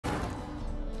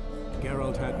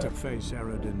had to face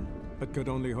Eredin, but could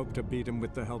only hope to beat him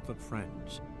with the help of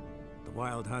friends. The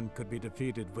Wild Hunt could be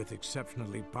defeated with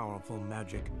exceptionally powerful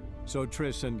magic, so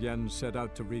Triss and Yen set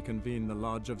out to reconvene the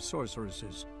Lodge of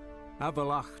Sorceresses.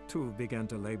 Avalach, too, began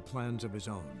to lay plans of his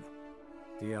own.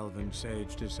 The elven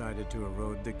sage decided to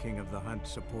erode the King of the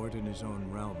Hunt's support in his own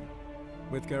realm.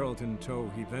 With Geralt in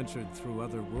tow, he ventured through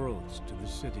other worlds to the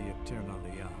city of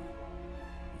Tirnalia.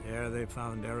 There they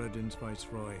found Eredin's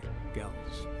viceroy,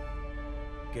 Gels.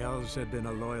 Gels had been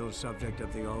a loyal subject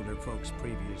of the Alder Folk's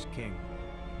previous king.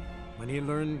 When he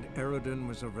learned Eredin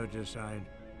was a regicide,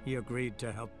 he agreed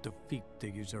to help defeat the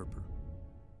usurper.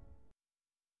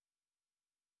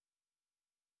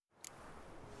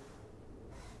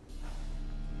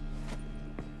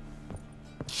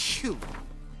 Phew!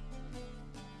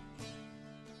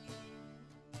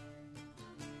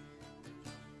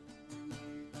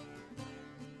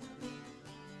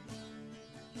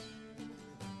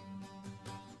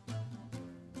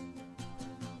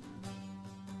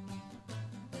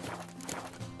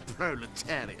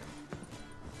 Proletarian.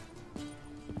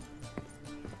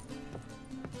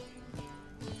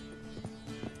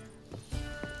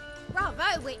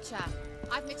 Bravo, Witcher!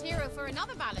 I've material for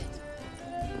another ballad.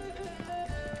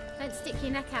 Don't stick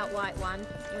your neck out, White One.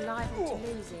 You're liable to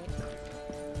lose it.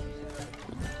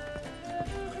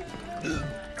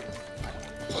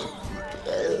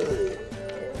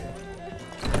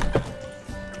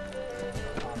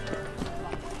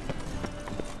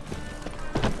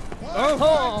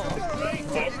 Oh!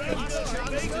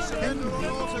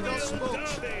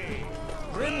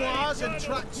 Grimoires and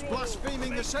tracts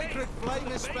blaspheming the sacred flame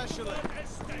especially.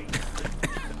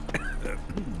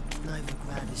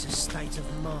 Novigrad is a state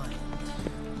of mind.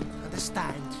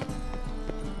 Understand?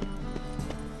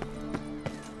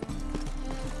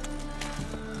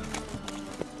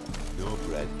 No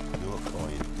bread, no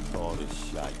coin, all the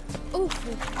shite.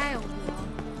 Awful pale you are.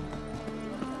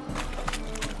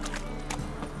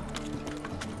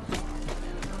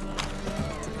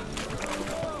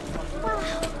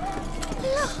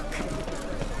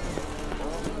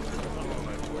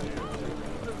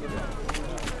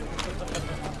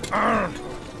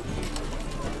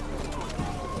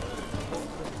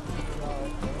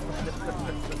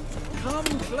 Come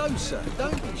closer,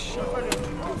 don't be shy.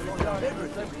 You'll find out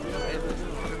everything.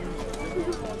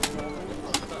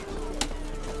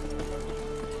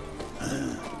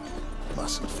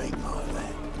 Mustn't think like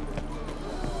that.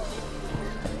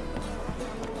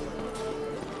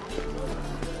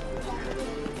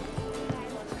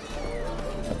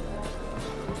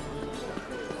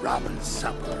 Rum and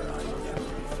supper, I never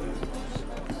refuse.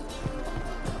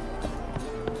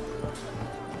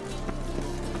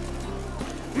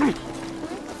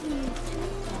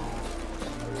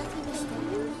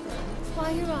 Why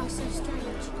are your eyes so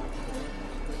strange?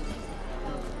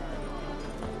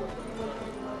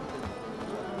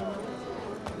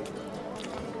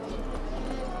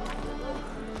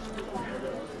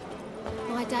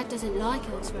 My dad doesn't like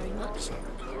elves very much.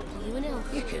 Are you an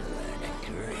elf? You can learn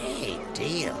a great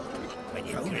deal when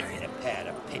you're gripping a pair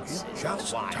of pincers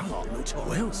Just white hot don't look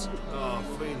toys. Oh, I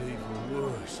feel even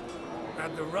worse.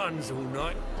 Had the runs all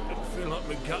night. I feel like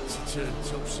my guts are turned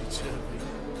topsy-turvy.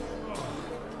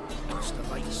 Must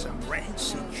have ate some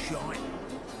rancid shite.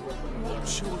 What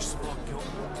choice have I got?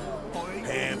 I ain't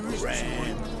Pam, got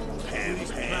ram, pam,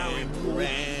 pam, ram,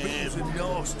 It's a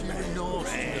nasty and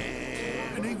nasty.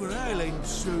 And he were ailing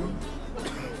soon.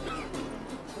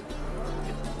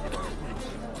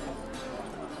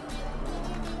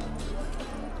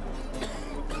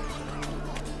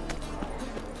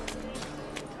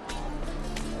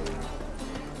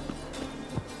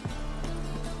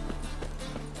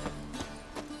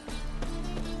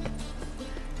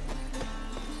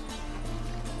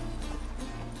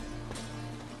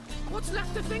 What's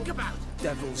left to think about?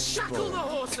 Devil's Shackle the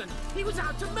horseman! He was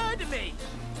out to murder me!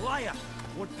 Liar!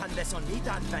 Won't pin this on me,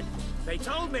 Dan Finn. They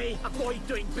told me, avoid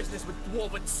doing business with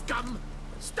dwarven scum!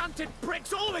 Stunted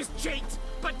pricks always cheat!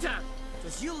 But,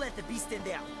 Does you let the beast in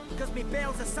there? Because me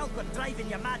bells of silk are driving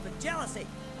you mad with jealousy.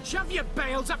 shove your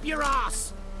bales up your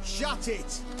ass! Shut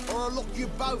it, or I'll lock you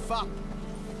both up.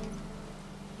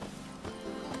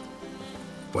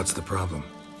 What's the problem?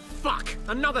 Fuck!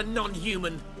 Another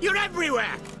non-human! You're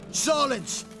everywhere!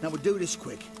 Silence! Now we'll do this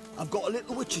quick. I've got a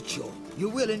little witcher chore. You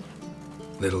willing?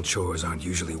 Little chores aren't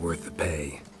usually worth the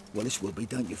pay. Well, this will be,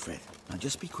 don't you, Fred? Now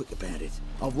just be quick about it.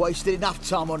 I've wasted enough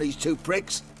time on these two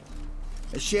pricks.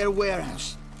 They share a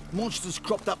warehouse. Monsters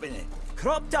cropped up in it.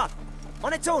 Cropped up?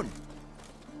 On its own?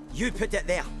 You put it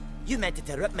there. You meant it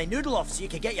to rip my noodle off so you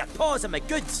could get your paws on my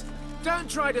goods. Don't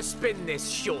try to spin this,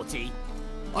 shorty.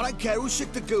 I don't care who's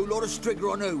sick the ghoul or a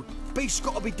strigger on who. Beast's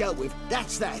got to be dealt with,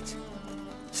 that's that.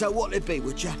 So what'll it be,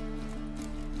 would ya?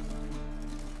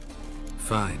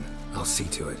 Fine, I'll see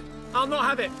to it. I'll not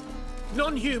have it.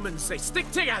 Non-humans, they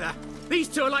stick together. These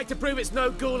two are like to prove it's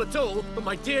no ghoul at all, but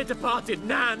my dear departed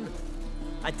Nan.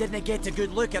 I didn't get a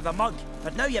good look at the mug,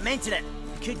 but now you mention it,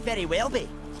 it could very well be.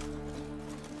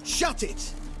 Shut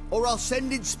it! Or I'll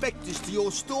send inspectors to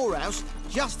your storehouse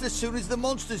just as soon as the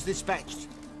monster's dispatched.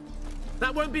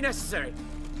 That won't be necessary.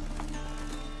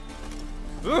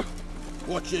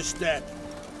 Watch your step.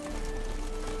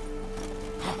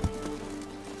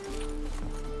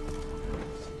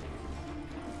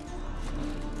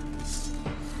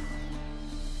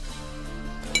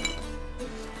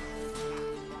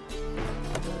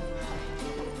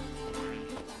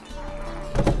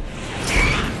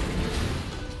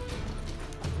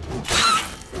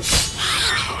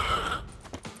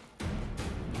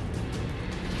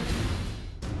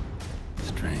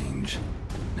 Strange.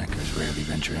 Neckers rarely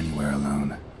venture anywhere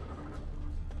alone.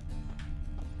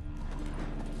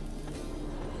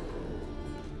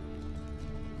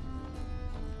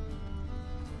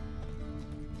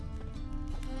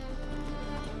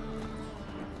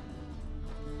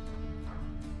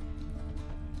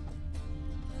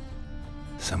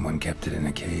 Someone kept it in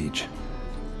a cage.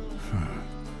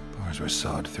 Bars were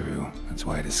sawed through. That's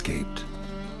why it escaped.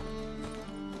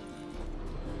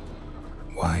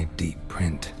 Wide, deep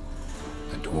print.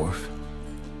 A dwarf?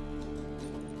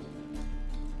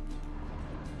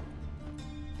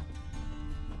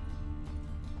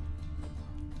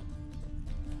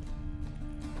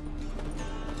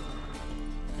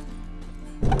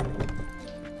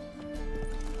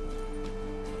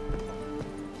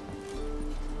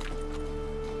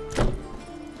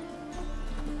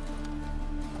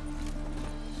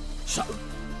 So,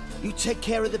 you take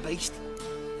care of the beast?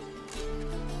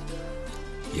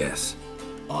 Yes.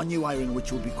 I knew iron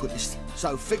which would be quickest.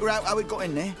 So figure out how it got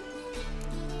in there.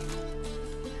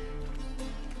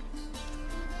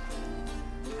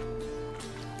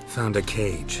 Found a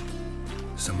cage.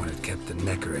 Someone had kept the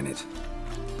necker in it.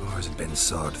 Bars had been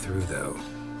sawed through, though.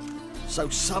 So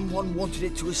someone wanted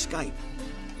it to escape.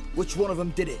 Which one of them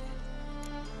did it?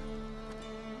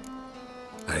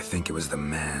 I think it was the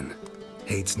man.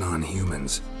 Hates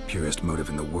non-humans. Purest motive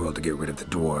in the world to get rid of the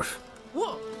dwarf.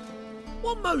 What?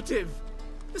 What motive?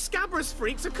 The Scabrous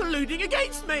freaks are colluding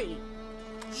against me!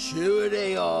 Sure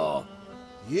they are.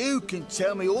 You can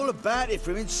tell me all about it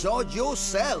from inside your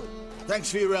cell.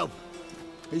 Thanks for your help.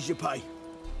 Here's your pay.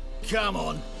 Come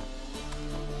on.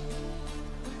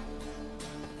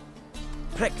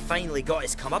 Prick finally got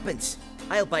his comeuppance.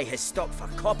 I'll buy his stock for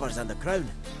coppers and the crown.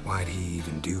 Why'd he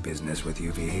even do business with you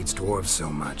if he hates dwarves so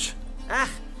much? Ah,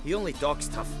 he only talks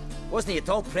tough. Wasn't he at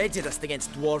all prejudiced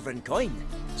against dwarven coin?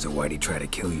 So why'd he try to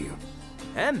kill you?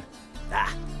 Him?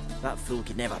 Ah, that fool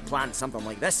could never plan something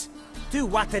like this. Too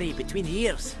watery between the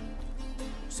ears.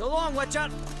 So long, Witcher!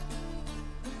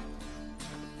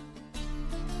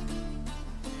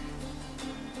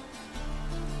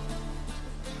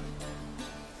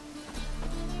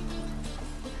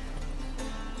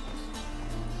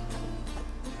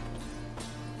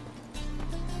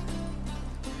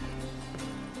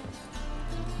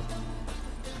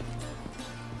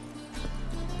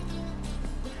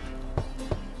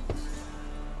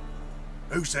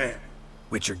 Who's there?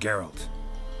 Witcher Geralt.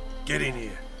 Get in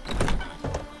here.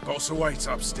 Boss awaits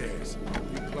upstairs.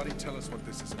 You bloody tell us what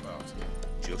this is about.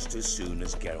 Just as soon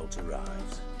as Geralt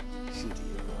arrives. Should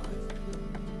he arrive?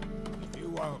 If you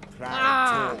won't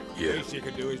crowd talk, the least you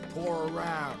can do is pour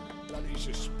around. Bloody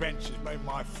suspense has made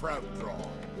my throat dry.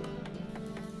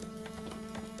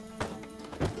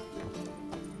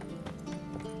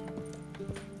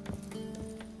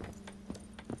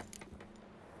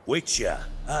 Witcher,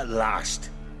 at last.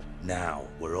 Now,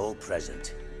 we're all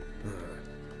present.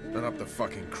 Run up the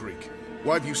fucking creek.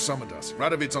 Why have you summoned us?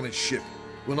 Radovid's on his ship.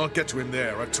 We'll not get to him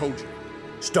there, I told you.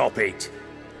 Stop it!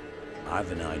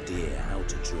 I've an idea how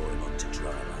to draw him onto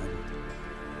dry land.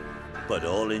 But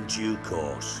all in due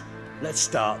course. Let's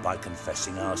start by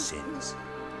confessing our sins.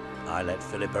 I let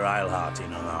Philippa Eilhart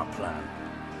in on our plan.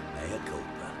 Mea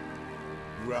culpa.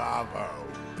 Bravo.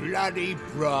 Bloody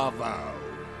bravo.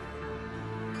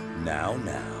 Now,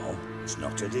 it's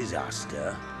not a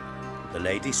disaster. The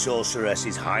Lady Sorceress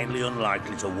is highly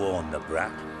unlikely to warn the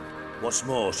brat. What's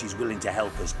more, she's willing to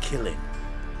help us kill him.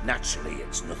 Naturally,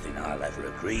 it's nothing I'll ever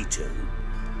agree to.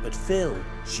 But Phil,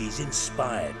 she's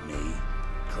inspired me.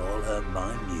 Call her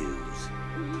my muse.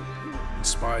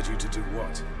 Inspired you to do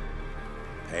what?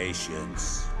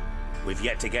 Patience. We've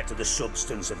yet to get to the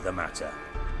substance of the matter.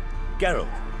 Geralt,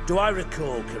 Do I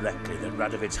recall correctly that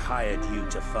Radovid's hired you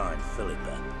to find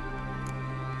Philippa?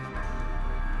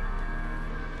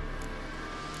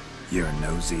 You're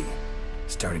nosy.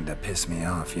 Starting to piss me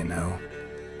off, you know?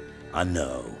 I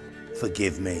know.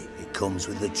 Forgive me, it comes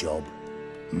with the job.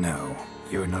 No,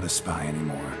 you're not a spy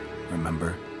anymore,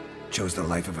 remember? Chose the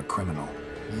life of a criminal.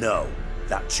 No,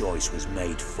 that choice was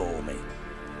made for me.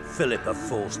 Philippa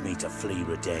forced me to flee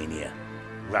Redania.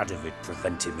 Radovid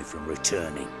prevented me from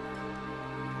returning.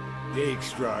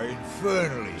 Dijkstra,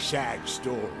 infernally sad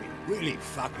story. Really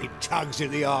fucking tugs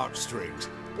at the heartstrings.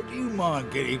 But do you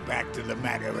mind getting back to the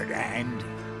matter at hand?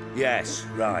 Yes,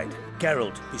 right.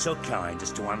 Geralt, be so kind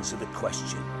as to answer the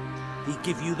question. He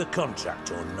give you the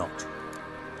contract or not?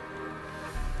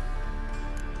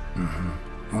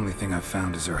 Only thing I've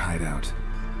found is her hideout.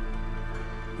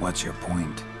 What's your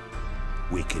point?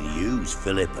 We can use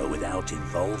Philippa without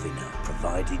involving her,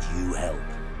 provided you help.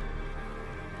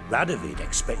 Radovid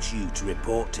expects you to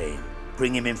report to him,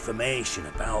 bring him information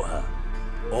about her.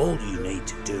 All you need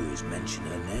to do is mention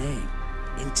her name,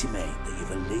 intimate that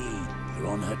you've a lead, you're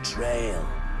on her trail.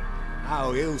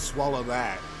 Oh, he'll swallow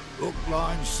that. Hook,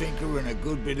 line, sinker, and a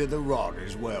good bit of the rod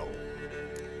as well.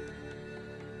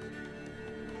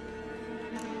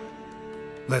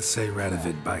 Let's say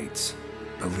Radovid bites,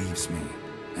 believes me,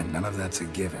 and none of that's a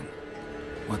given.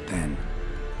 What then?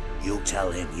 You'll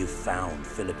tell him you've found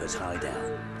Philippa's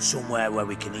hideout, somewhere where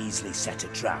we can easily set a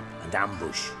trap and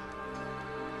ambush.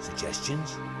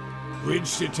 Suggestions?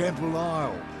 Bridge to Temple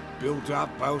Isle. Built up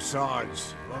both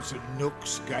sides. Lots of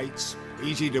nooks, gates.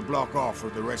 Easy to block off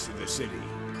from the rest of the city.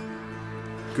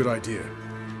 Good idea.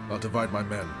 I'll divide my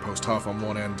men, post half on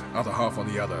one end, other half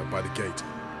on the other, by the gate.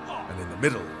 And in the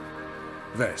middle,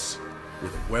 Vess,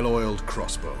 with a well-oiled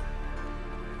crossbow.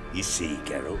 You see,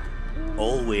 Geralt,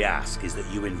 all we ask is that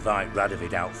you invite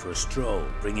Radovid out for a stroll,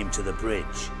 bring him to the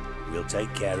bridge. We'll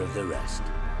take care of the rest.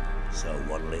 So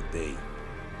what'll it be?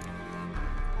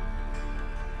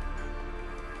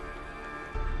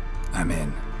 I'm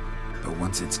in. But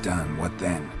once it's done, what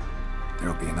then?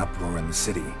 There'll be an uproar in the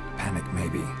city. Panic,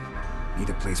 maybe. Need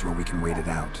a place where we can wait it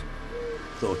out.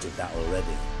 Thought of that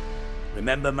already.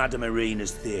 Remember Madame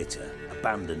Irina's theatre?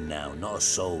 Abandoned now, not a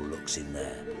soul looks in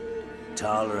there.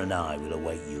 Tala and I will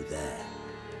await you there.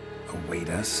 Await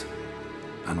us?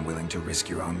 Unwilling to risk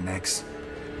your own necks?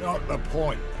 Not the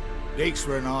point.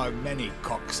 Dijkstra and I have many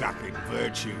cocksucking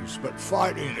virtues, but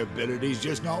fighting ability's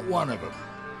just not one of them.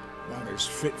 Not as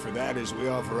fit for that as we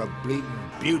are for a bleeding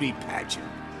beauty pageant.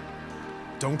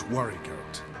 Don't worry,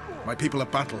 Geralt. My people are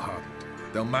battle-hardened.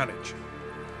 They'll manage.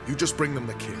 You just bring them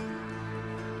the king.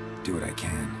 Do what I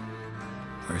can.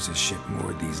 Where's his ship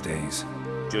moored these days?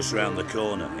 Just round the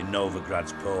corner, in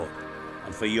Novigrad's port.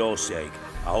 And for your sake,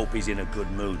 I hope he's in a good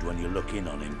mood when you look in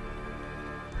on him.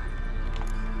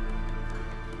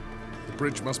 The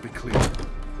bridge must be clear.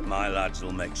 My lads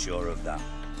will make sure of that.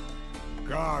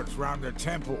 Guards round the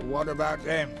temple, what about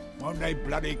them? Won't they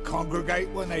bloody congregate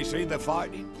when they see the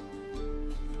fighting?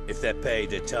 If they're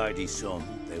paid a tidy sum,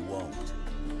 they won't.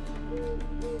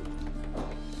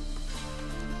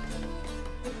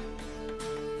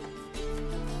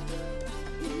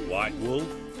 White Wolf?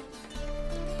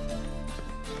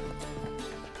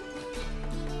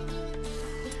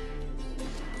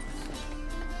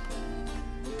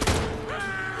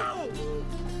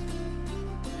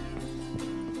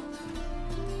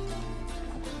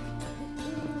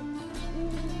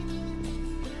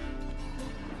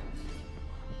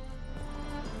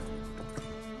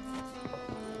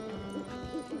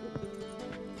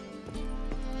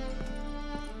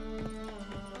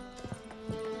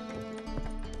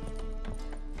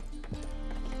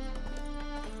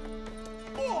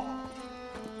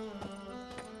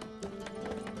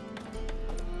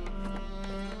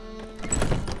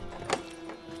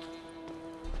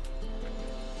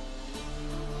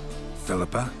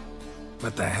 Philippa?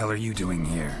 What the hell are you doing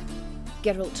here?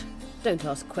 Geralt, don't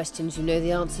ask questions you know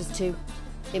the answers to.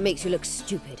 It makes you look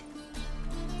stupid.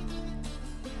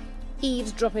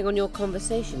 Eavesdropping on your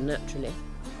conversation, naturally,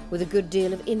 with a good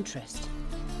deal of interest,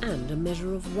 and a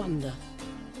measure of wonder.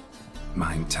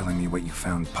 Mind telling me what you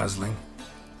found puzzling?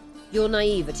 Your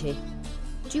naivety.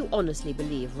 Do you honestly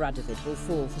believe Radovid will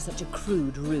fall for such a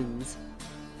crude ruse?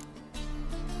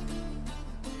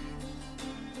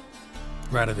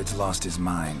 Radovid's lost his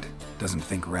mind. Doesn't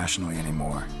think rationally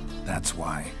anymore. That's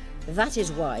why. That is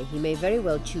why he may very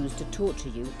well choose to torture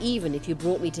you, even if you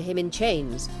brought me to him in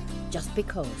chains. Just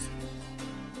because.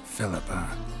 Philippa,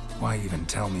 why even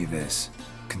tell me this?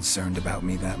 Concerned about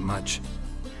me that much?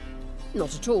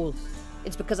 Not at all.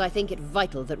 It's because I think it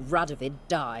vital that Radovid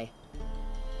die.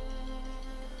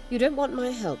 You don't want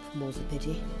my help, more's the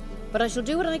pity. But I shall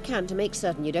do what I can to make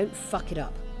certain you don't fuck it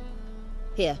up.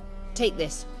 Here, take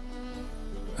this.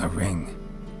 A ring.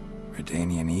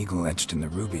 Redanian eagle etched in the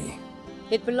ruby.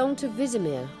 It belonged to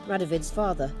Vizimir, Radovid's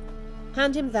father.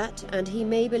 Hand him that, and he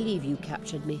may believe you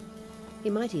captured me. He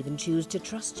might even choose to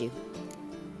trust you.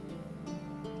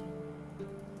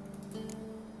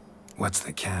 What's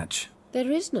the catch? There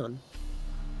is none.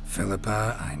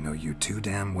 Philippa, I know you too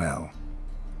damn well.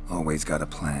 Always got a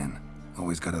plan.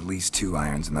 Always got at least 2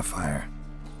 irons in the fire.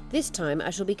 This time I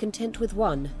shall be content with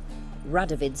one.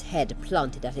 Radovid's head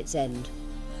planted at its end.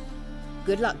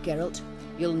 Good luck, Geralt.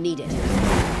 You'll need it.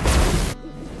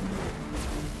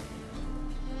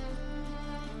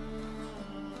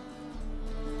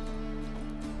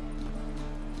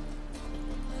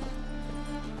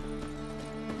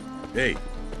 Hey,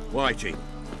 Whitey.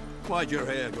 Why'd your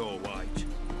hair go white?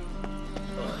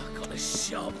 Oh, got a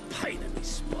sharp pain in my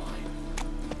spine.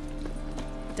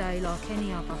 Day like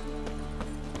any other.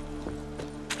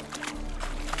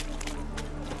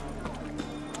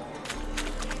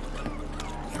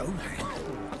 Johan,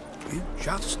 you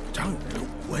just don't look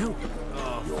well.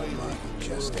 Oh, your mate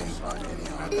just ain't like any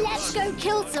other. Let's go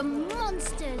kill some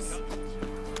monsters!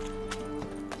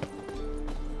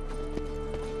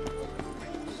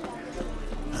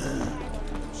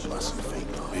 Mustn't think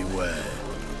like Beware,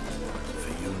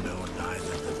 for you know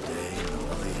neither the day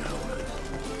nor the hour.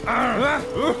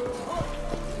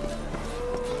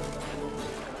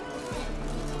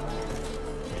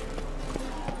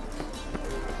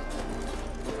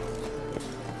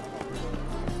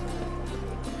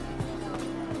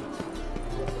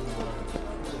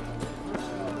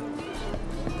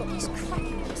 Got this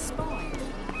cracking in the spine.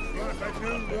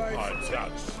 I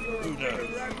touch. Who knows?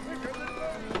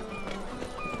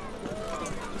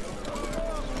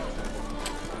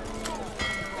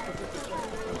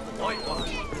 White one.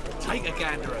 Take a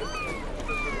gander.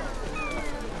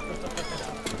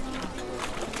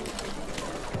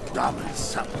 Rum and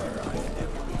supper, I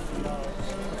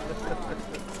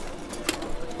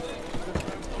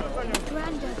never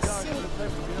Grandad's sick.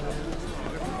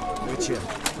 Witcher.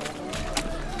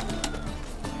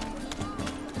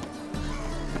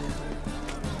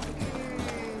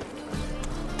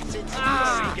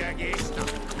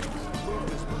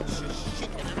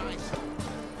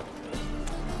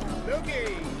 Looky,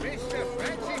 Mr.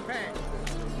 Fancy Pants.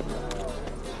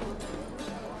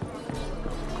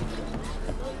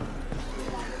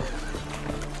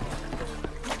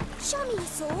 Show me your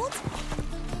sword.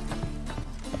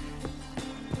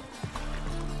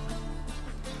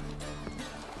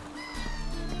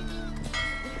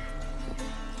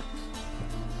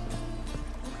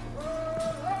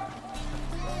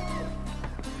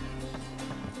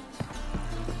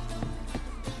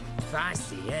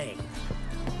 Fancy, eh?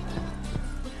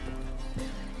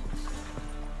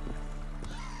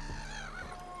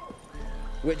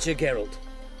 Witcher Geralt,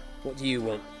 what do you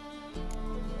want?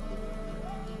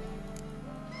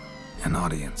 An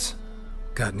audience.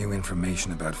 Got new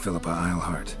information about Philippa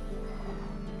Eilhart.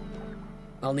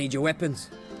 I'll need your weapons.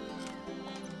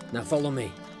 Now follow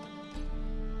me.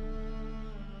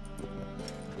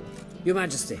 Your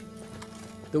Majesty,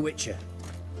 the Witcher,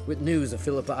 with news of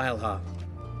Philippa Eilhart.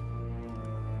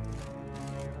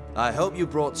 I hope you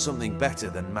brought something better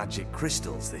than magic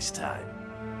crystals this time.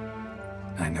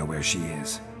 I know where she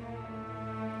is.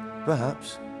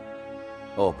 Perhaps.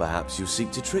 Or perhaps you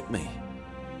seek to trick me,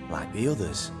 like the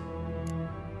others.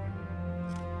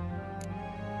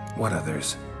 What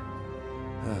others?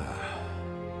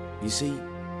 You see,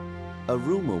 a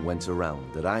rumor went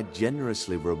around that I'd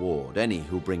generously reward any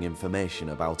who bring information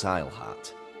about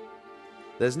Eilhart.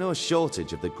 There's no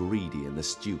shortage of the greedy and the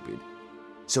stupid,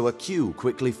 so a queue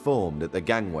quickly formed at the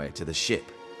gangway to the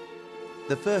ship.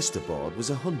 The first aboard was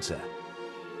a hunter.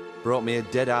 Brought me a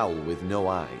dead owl with no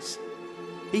eyes.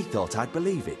 He thought I'd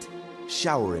believe it,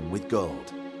 shower him with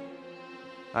gold.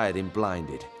 I had him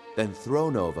blinded, then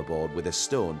thrown overboard with a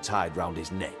stone tied round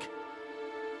his neck.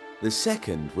 The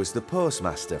second was the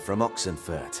postmaster from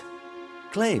Oxenfurt.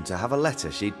 Claimed to have a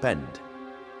letter she'd penned.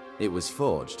 It was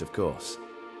forged, of course.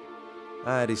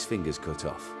 I had his fingers cut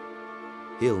off.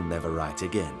 He'll never write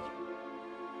again.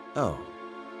 Oh,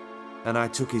 and I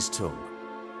took his tongue.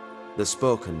 The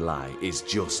spoken lie is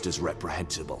just as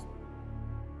reprehensible.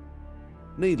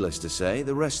 Needless to say,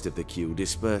 the rest of the queue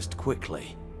dispersed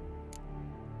quickly.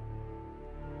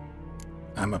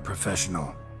 I'm a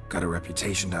professional. Got a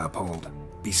reputation to uphold.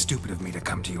 Be stupid of me to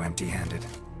come to you empty-handed.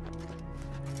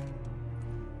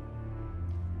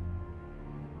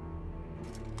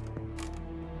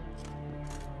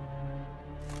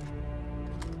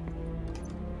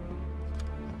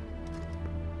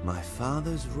 My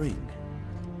father's ring.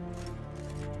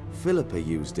 Philippa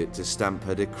used it to stamp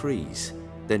her decrees,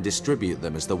 then distribute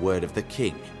them as the word of the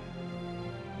king.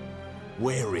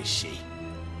 Where is she?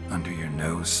 Under your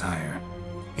nose, sire.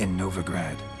 In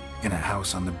Novigrad, in a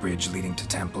house on the bridge leading to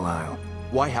Temple Isle.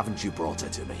 Why haven't you brought her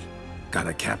to me?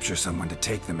 Gotta capture someone to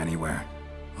take them anywhere.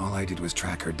 All I did was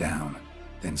track her down,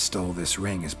 then stole this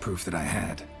ring as proof that I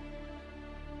had.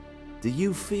 Do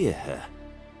you fear her?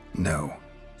 No.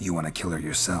 You want to kill her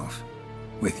yourself.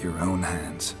 With your own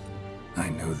hands. I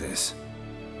know this.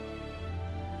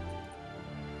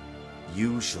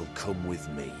 You shall come with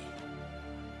me.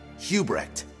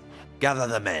 Hubrecht, gather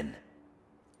the men.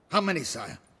 How many,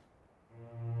 sire?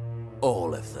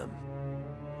 All of them.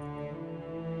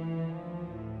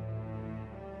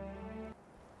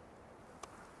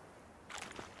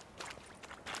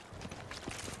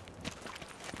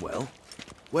 Well,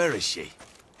 where is she?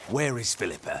 Where is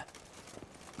Philippa?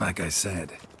 Like I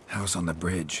said, house on the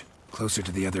bridge, closer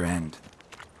to the other end.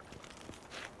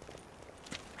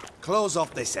 Close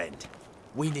off this end.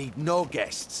 We need no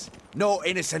guests, no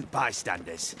innocent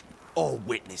bystanders, or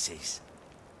witnesses.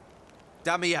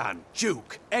 Damian,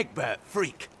 Duke, Egbert,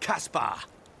 Freak, Caspar.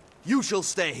 You shall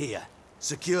stay here,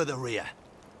 secure the rear,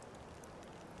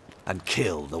 and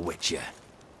kill the Witcher.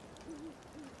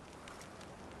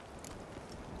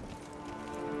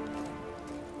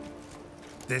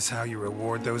 This how you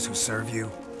reward those who serve you?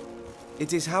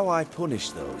 It is how I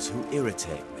punish those who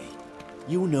irritate me.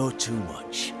 You know too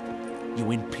much.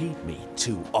 You impede me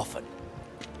too often.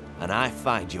 And I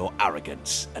find your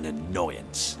arrogance an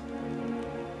annoyance.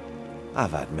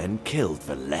 I've had men killed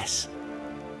for less.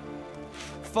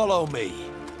 Follow me.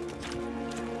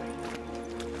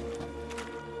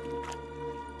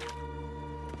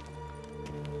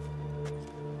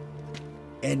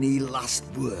 Any last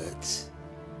words?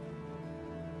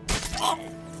 Oh,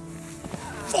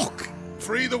 fuck!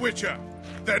 Free the Witcher,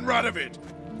 then Radovid.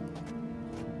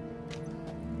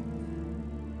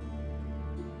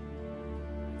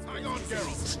 Hang on,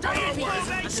 Geralt. Stay in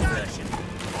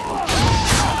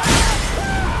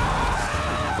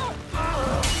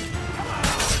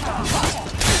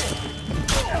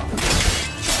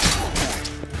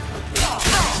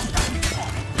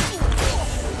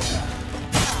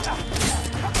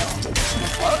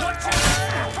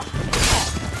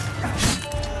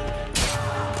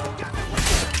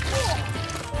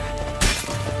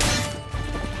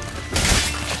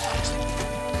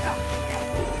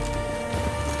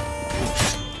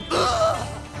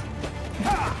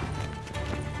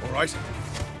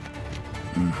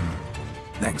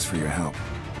Thanks for your help.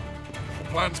 The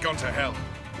plan's gone to hell.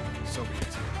 So be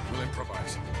it. We'll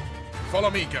improvise. Follow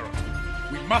me,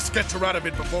 Geralt. We must get to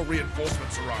Radovid before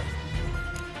reinforcements arrive.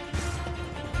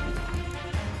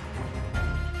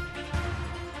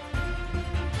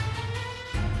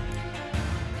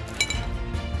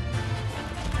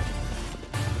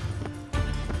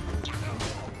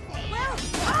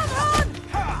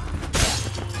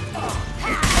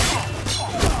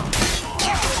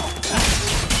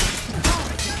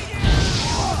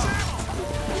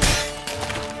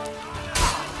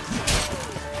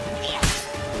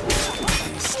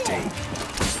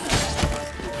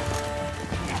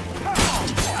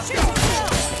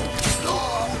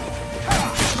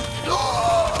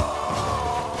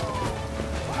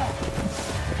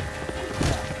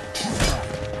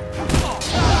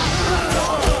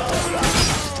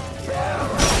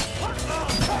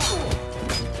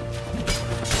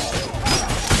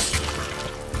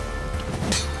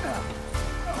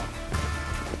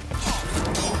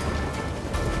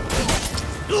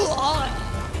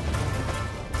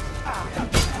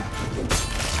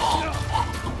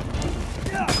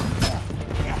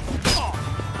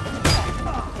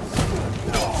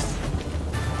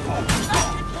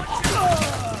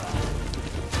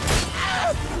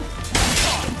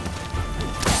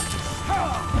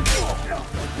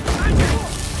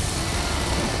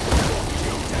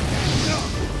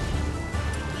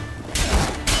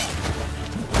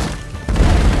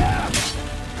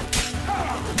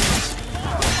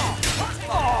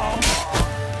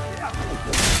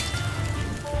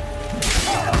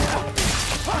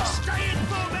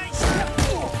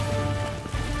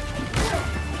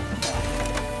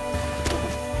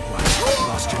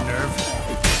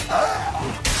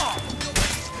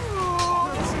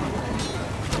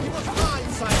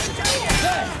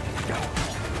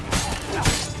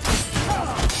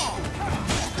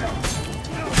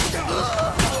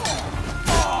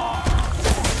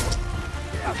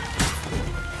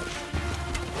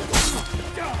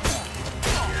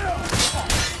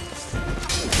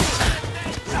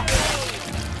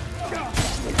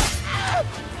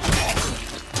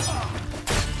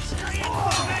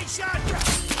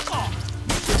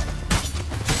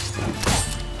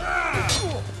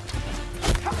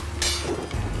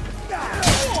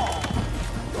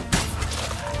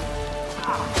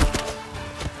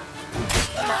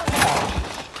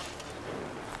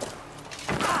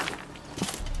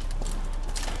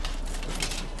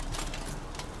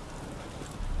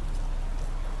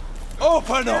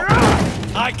 Open up!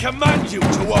 I command you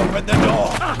to open the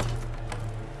door!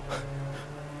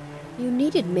 You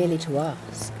needed merely to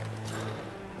ask.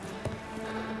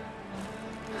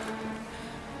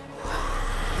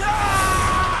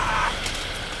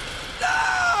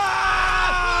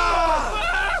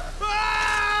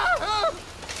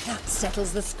 That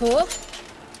settles the score.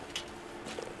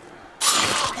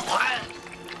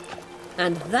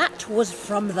 And that was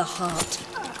from the heart.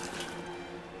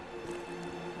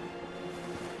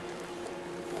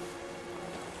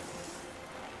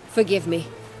 Forgive me.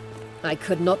 I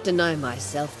could not deny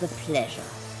myself the pleasure.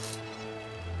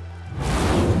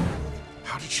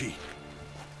 How did she...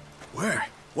 Where?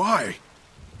 Why?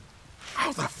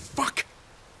 How the fuck?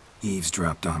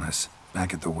 Eavesdropped on us,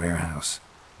 back at the warehouse.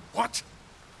 What?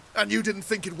 And you didn't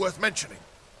think it worth mentioning?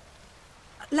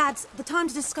 Lads, the time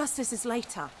to discuss this is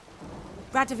later.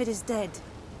 Radovid is dead.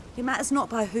 It matters not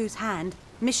by whose hand.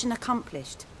 Mission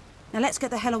accomplished. Now let's get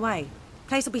the hell away.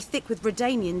 Place will be thick with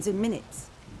Redanians in minutes.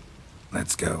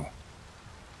 Let's go.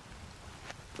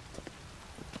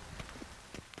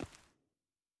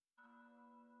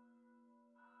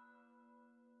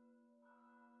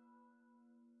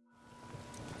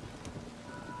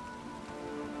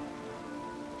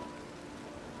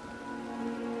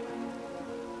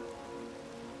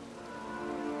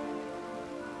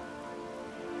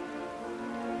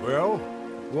 Well,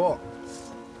 what?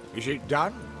 Is it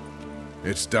done?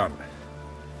 It's done.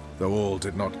 Though all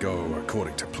did not go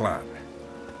according to plan.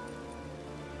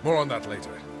 More on that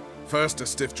later. First, a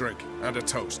stiff drink and a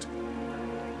toast.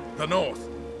 The North.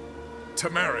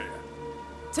 Temeria.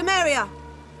 Temeria!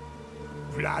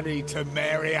 Bloody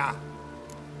Temeria!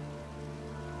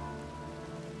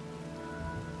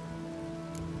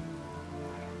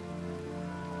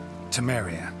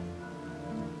 Temeria.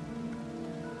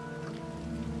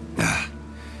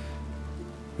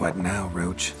 What now,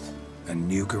 Roach? A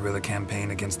new guerrilla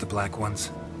campaign against the Black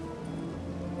Ones?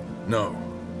 No.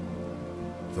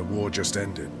 The war just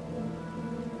ended.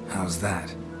 How's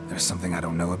that? There's something I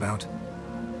don't know about?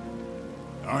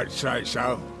 I'd say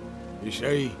so. You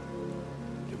see,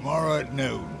 tomorrow at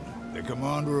noon, the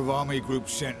commander of Army Group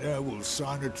Center will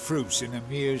sign a truce in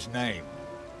Emir's name.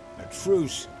 A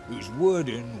truce whose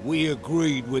wording we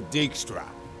agreed with Dijkstra.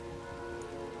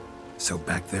 So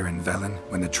back there in Velen,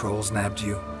 when the trolls nabbed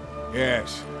you?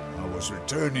 Yes, I was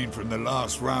returning from the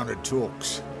last round of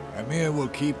talks. Emir will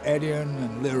keep Edion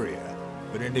and Lyria,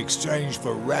 but in exchange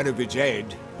for Radovid's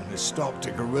head and a stop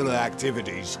to guerrilla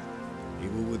activities, he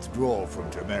will withdraw from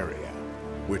Temeria.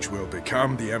 Which will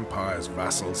become the Empire's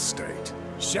vassal state.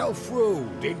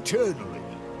 Self-ruled internally,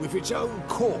 with its own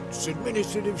courts,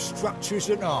 administrative structures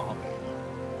and army.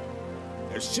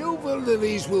 The silver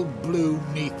lilies will bloom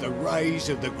neath the rays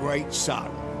of the great sun.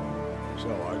 So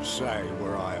I'd say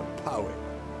were I a poet.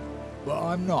 But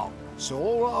I'm not, so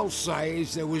all I'll say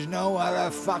is there was no other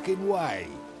fucking way.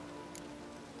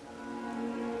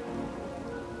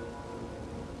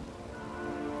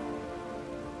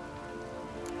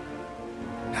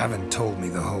 Haven't told me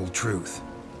the whole truth.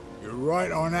 You're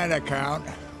right on that account.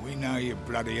 We know you're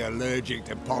bloody allergic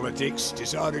to politics,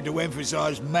 decided to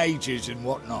emphasize majors and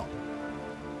whatnot.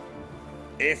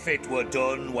 If it were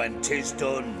done when 'tis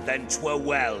done, then 'twere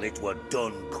well it were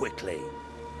done quickly.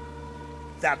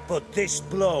 That but this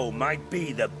blow might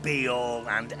be the be-all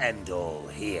and end-all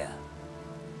here.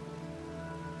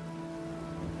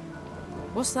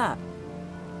 What's that?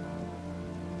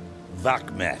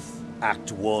 Vakmeth,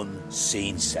 Act 1,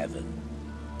 Scene 7.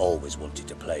 Always wanted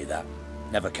to play that.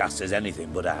 Never cast as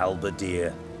anything but a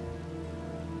halberdier.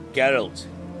 Geralt,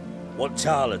 what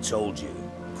Tala told you,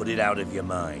 put it out of your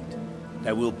mind.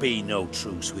 There will be no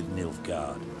truce with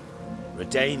Nilfgaard.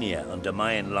 Redania, under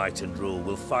my enlightened rule,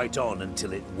 will fight on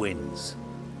until it wins.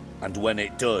 And when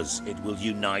it does, it will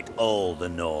unite all the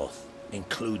North,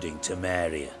 including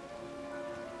Temeria.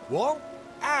 What?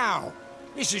 How?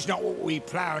 This is not what we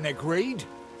planned and agreed.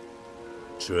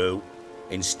 True.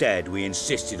 Instead, we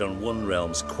insisted on one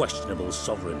realm's questionable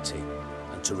sovereignty,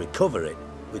 and to recover it,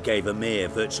 we gave Emir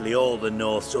virtually all the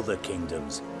North's other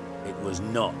kingdoms. It was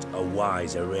not a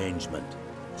wise arrangement.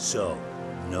 So,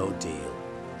 no deal.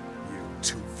 You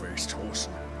two-faced horse.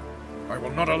 I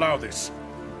will not allow this.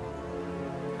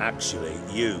 Actually,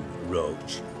 you,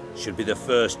 Roach, should be the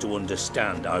first to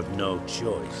understand I've no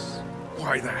choice.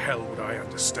 Why the hell would I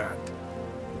understand?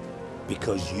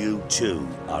 Because you too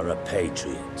are a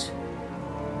patriot.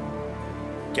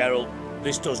 Geralt,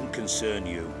 this doesn't concern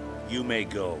you. You may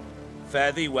go.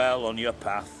 Fare thee well on your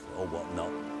path, or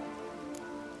whatnot.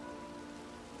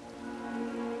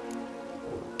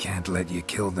 Can't let you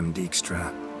kill them,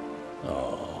 Dijkstra.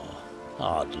 Oh,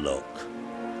 hard luck.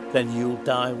 then you'll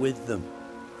die with them.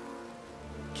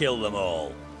 Kill them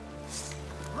all.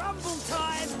 Rumble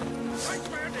time! Right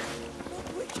round it!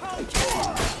 We can't kill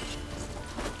him!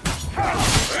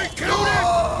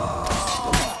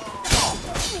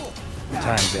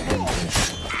 Time to end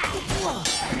this.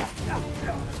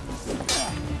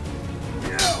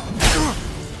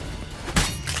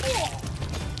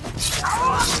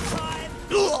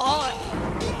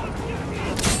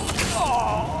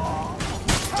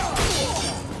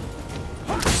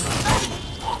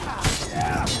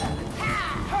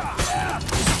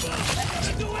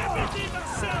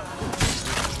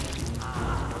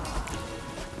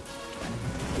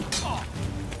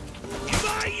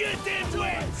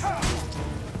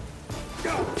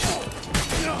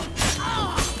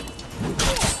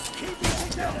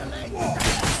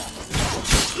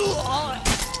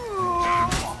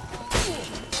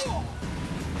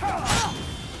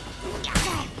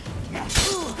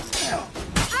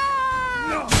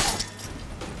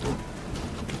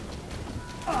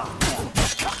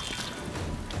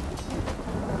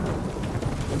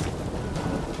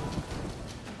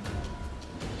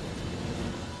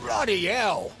 Bloody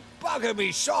hell! Bugger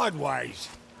me sideways!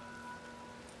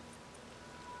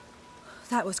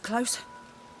 That was close.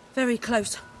 Very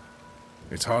close.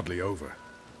 It's hardly over.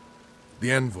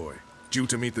 The envoy, due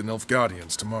to meet the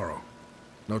Nilfgaardians tomorrow.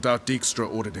 No doubt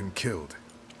Dijkstra ordered him killed.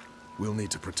 We'll need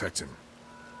to protect him.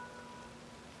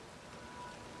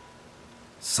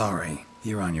 Sorry,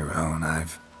 you're on your own.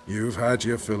 You've had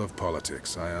your fill of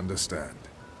politics, I understand.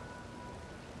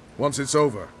 Once it's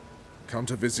over, come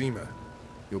to Vizima.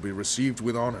 You'll be received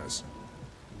with honors.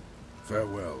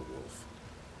 Farewell, Wolf.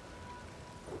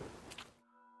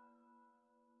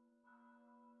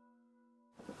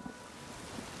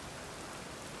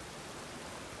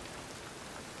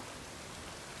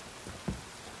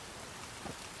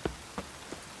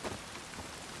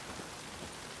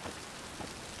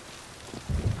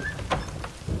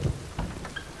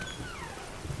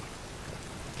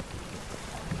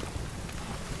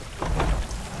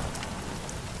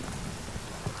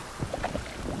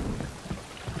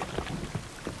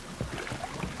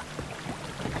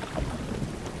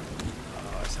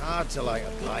 Hard to light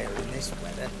a fire in this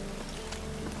weather.